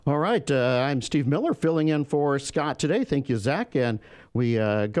All right. I'm Steve Miller filling in for Scott today. Thank you, Zach. And we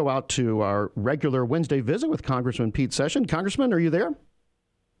go out to our regular Wednesday visit with Congressman Pete Sessions. Congressman, are you there?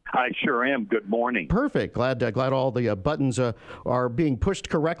 I sure am. Good morning. Perfect. Glad all the buttons are being pushed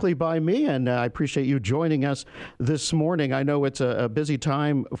correctly by me, and I appreciate you joining us this morning. I know it's a busy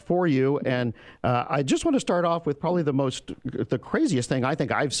time for you, and I just want to start off with probably the craziest thing I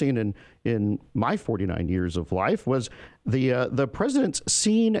think I've seen in my 49 years of life was the president's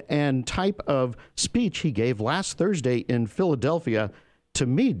scene and type of speech he gave last Thursday in Philadelphia. To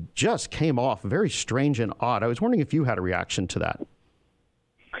me, just came off very strange and odd. I was wondering if you had a reaction to that.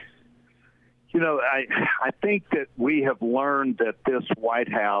 You know, I think that we have learned that this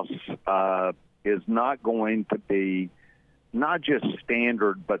White House is not going to be not just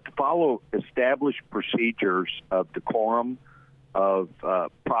standard, but to follow established procedures of decorum, of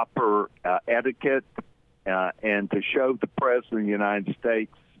proper etiquette, and to show the President of the United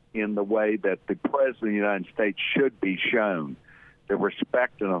States in the way that the President of the United States should be shown, the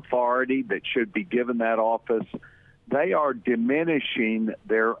respect and authority that should be given that office. They are diminishing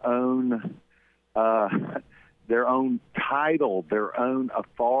their own title, their own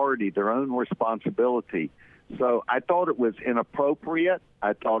authority, their own responsibility. So I thought it was inappropriate.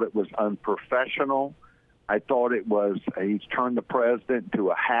 I thought it was unprofessional. I thought it was, he's turned the president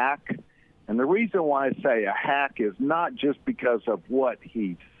into a hack. And the reason why I say a hack is not just because of what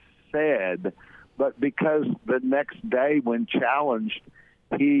he said, but because the next day when challenged,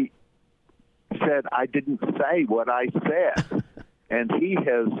 he said, I didn't say what I said. And he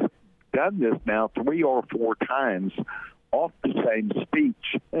has done this now 3 or 4 times off the same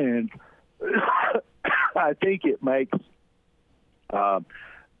speech, and I think it makes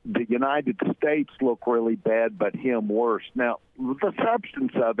the United States look really bad, but him worse. Now, the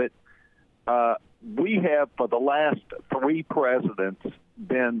substance of it, we have for the last 3 presidents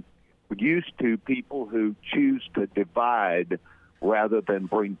been used to people who choose to divide rather than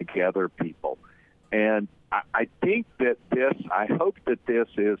bring together people. And I think that I hope that this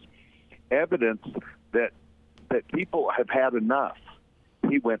is evidence that people have had enough.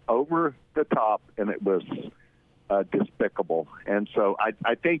 He went over the top, and it was despicable. And so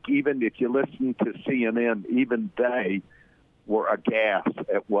I think even if you listen to CNN, even they were aghast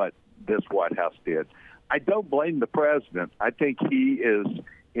at what this White House did. I don't blame the president. I think he is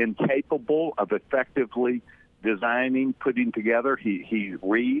incapable of effectively designing, putting together. He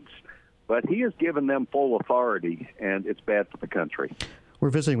reads, but he has given them full authority, and it's bad for the country. We're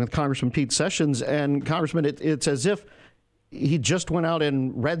visiting with Congressman Pete Sessions, and Congressman, it's as if he just went out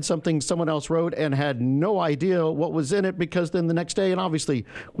and read something someone else wrote and had no idea what was in it, because then the next day, and obviously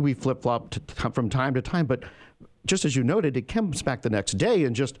we flip-flop from time to time, but just as you noted, it comes back the next day,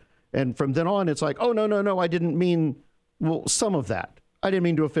 and from then on, it's like, oh, no, I didn't mean, well, some of that. I didn't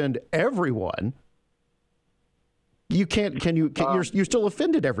mean to offend everyone. You you still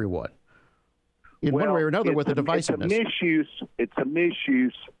offended everyone. In one way or another, with the divisiveness. It's a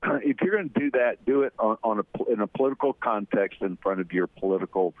misuse. If you're going to do that, do it in a political context in front of your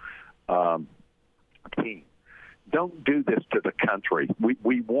political team. Don't do this to the country.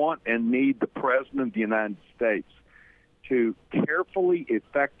 We want and need the President of the United States to carefully,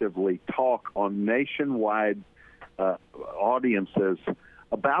 effectively talk on nationwide audiences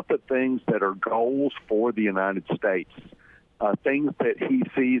about the things that are goals for the United States. Things that he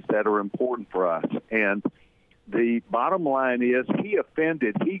sees that are important for us. And the bottom line is he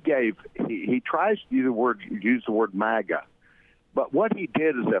offended. He tries to use the word MAGA. But what he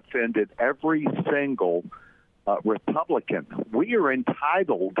did is offended every single Republican. We are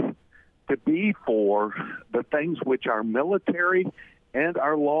entitled to be for the things which our military and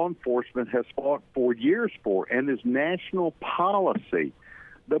our law enforcement has fought for years for, and is national policy,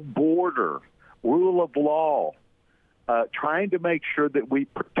 the border, rule of law, trying to make sure that we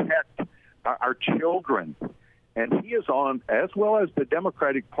protect our children. And he is on, as well as the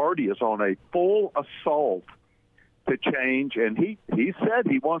Democratic Party, is on a full assault to change. And he said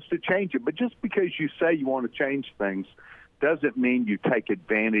he wants to change it. But just because you say you want to change things doesn't mean you take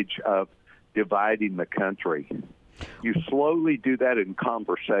advantage of dividing the country. You slowly do that in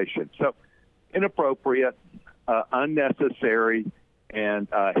conversation. So inappropriate, unnecessary, and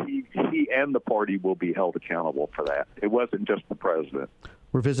he and the party will be held accountable for that. It wasn't just the president.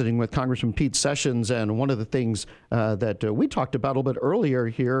 We're visiting with Congressman Pete Sessions, and one of the things that we talked about a little bit earlier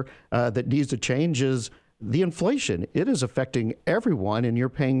here that needs to change is the inflation. It is affecting everyone, and you're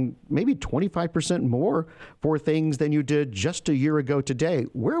paying maybe 25% more for things than you did just a year ago today.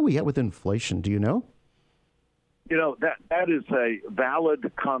 Where are we at with inflation? Do you know? That is a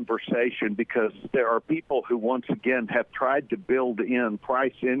valid conversation, because there are people who, once again, have tried to build in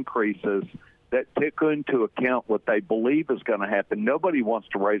price increases that take into account what they believe is going to happen. Nobody wants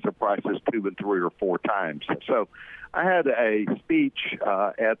to raise their prices 2 and 3 or 4 times. So I had a speech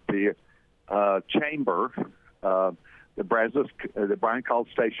at the chamber, the Bryan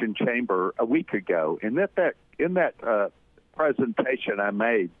College Station chamber, a week ago. And in that presentation I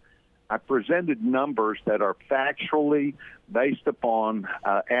made, I presented numbers that are factually based upon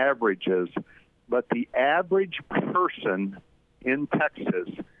averages, but the average person in Texas,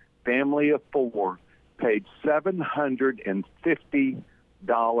 family of 4, paid $750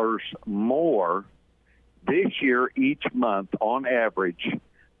 more this year each month on average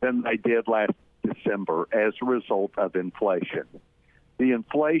than they did last December as a result of inflation. The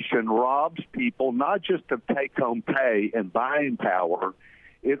inflation robs people not just of take-home pay and buying power,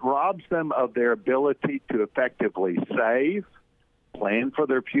 it robs them of their ability to effectively save, plan for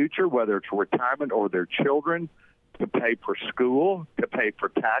their future, whether it's retirement or their children, to pay for school, to pay for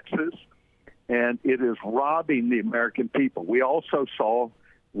taxes, and it is robbing the American people. We also saw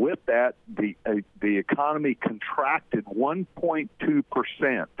with that the economy contracted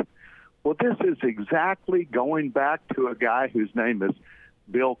 1.2%. Well, this is exactly going back to a guy whose name is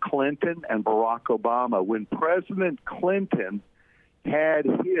Bill Clinton and Barack Obama. When President Clinton had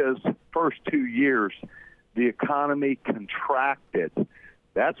his first 2 years, the economy contracted.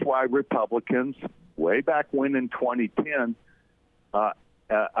 That's why Republicans, way back when in 2010,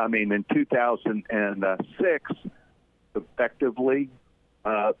 in 2006, effectively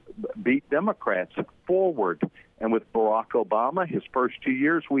beat Democrats forward. And with Barack Obama, his first 2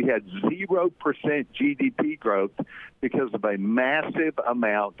 years, we had 0% GDP growth because of a massive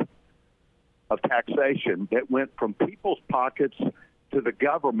amount of taxation that went from people's pockets to the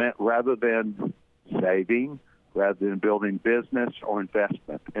government rather than saving, rather than building business or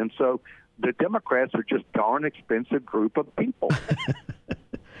investment. And so the Democrats are just darn expensive group of people.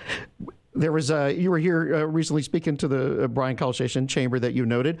 There was you were here recently speaking to the Bryan College Station chamber that you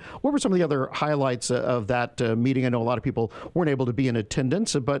noted. What were some of the other highlights of that meeting? I know a lot of people weren't able to be in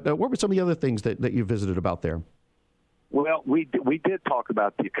attendance, but what were some of the other things that you visited about there? Well, we did talk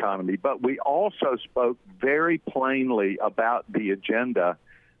about the economy, but we also spoke very plainly about the agenda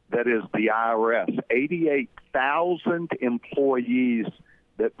that is the IRS. 88,000 employees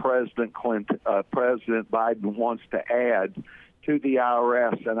that President Biden wants to add to the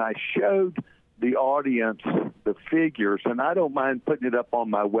IRS. And I showed the audience the figures, and I don't mind putting it up on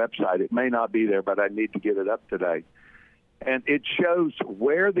my website. It may not be there, but I need to get it up today. And it shows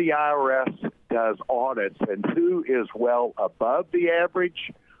where the IRS does audits and who is well above the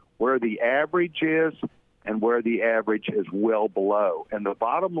average, where the average is, and where the average is well below. And the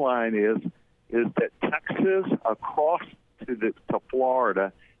bottom line is that Texas across to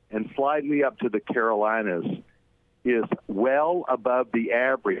Florida and slightly up to the Carolinas is well above the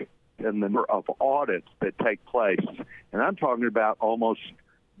average in the number of audits that take place. And I'm talking about almost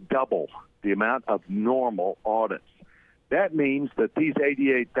double the amount of normal audits. That means that these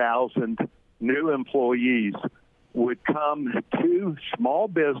 88,000 new employees would come to small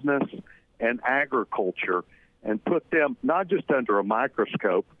business and agriculture and put them not just under a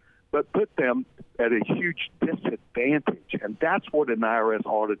microscope, but put them at a huge disadvantage. And that's what an IRS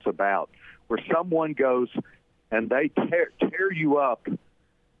audit's about, where someone goes and they tear you up,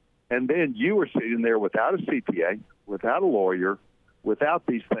 and then you are sitting there without a CPA, without a lawyer, without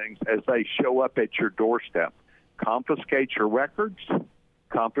these things as they show up at your doorstep. Confiscate your records,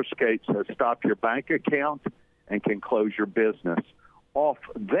 stop your bank account, and can close your business off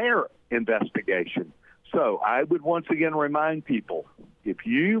their investigation. So I would once again remind people, if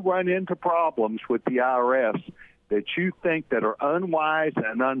you run into problems with the IRS that you think that are unwise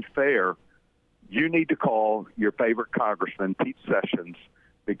and unfair, you need to call your favorite Congressman, Pete Sessions,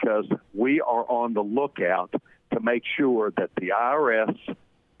 because we are on the lookout to make sure that the IRS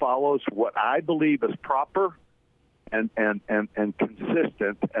follows what I believe is proper and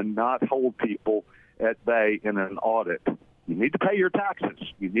consistent, and not hold people at bay in an audit. You need to pay your taxes.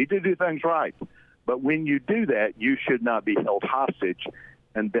 You need to do things right. But when you do that, you should not be held hostage.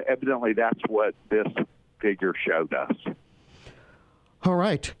 And evidently that's what this figure showed us. All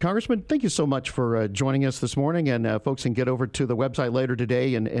right. Congressman, thank you so much for joining us this morning. And folks can get over to the website later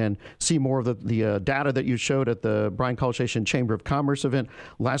today and see more of the data that you showed at the Bryan College Station Chamber of Commerce event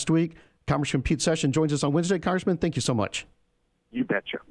last week. Congressman Pete Sessions joins us on Wednesday. Congressman, thank you so much. You betcha.